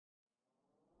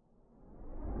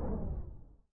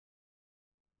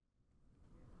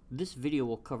This video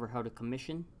will cover how to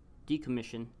commission,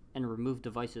 decommission, and remove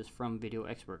devices from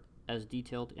VideoXpert as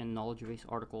detailed in Knowledge Base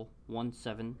article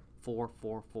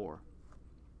 17444.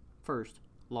 First,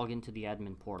 log into the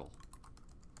admin portal.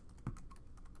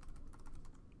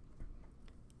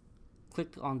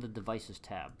 Click on the Devices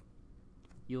tab.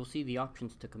 You will see the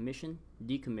options to commission,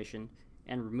 decommission,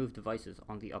 and remove devices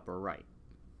on the upper right.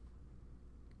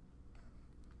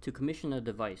 To commission a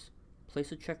device,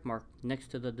 place a check mark next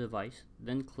to the device,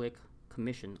 then click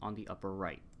Commission on the upper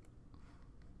right.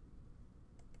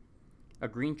 A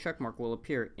green check mark will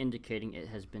appear indicating it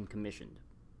has been commissioned.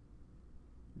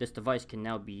 This device can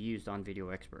now be used on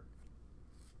VideoXpert.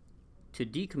 To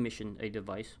decommission a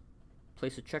device,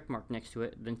 place a check mark next to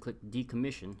it, then click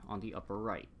Decommission on the upper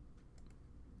right.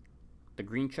 The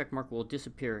green check mark will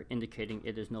disappear, indicating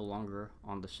it is no longer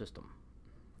on the system.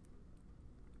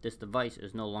 This device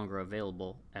is no longer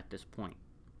available at this point.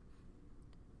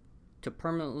 To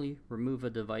permanently remove a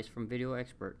device from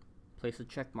VideoXpert, place a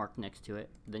check mark next to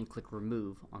it, then click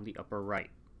Remove on the upper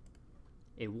right.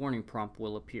 A warning prompt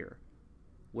will appear.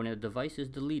 When a device is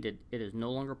deleted, it is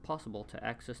no longer possible to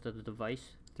access the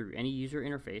device through any user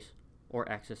interface or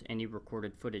access any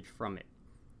recorded footage from it.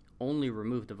 Only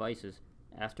remove devices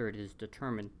after it is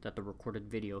determined that the recorded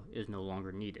video is no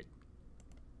longer needed.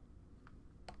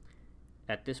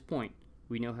 At this point,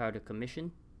 we know how to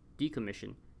commission,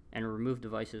 decommission, and remove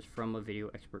devices from a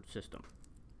VideoXpert system.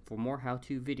 For more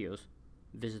how-to videos,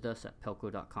 visit us at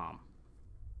pelco.com.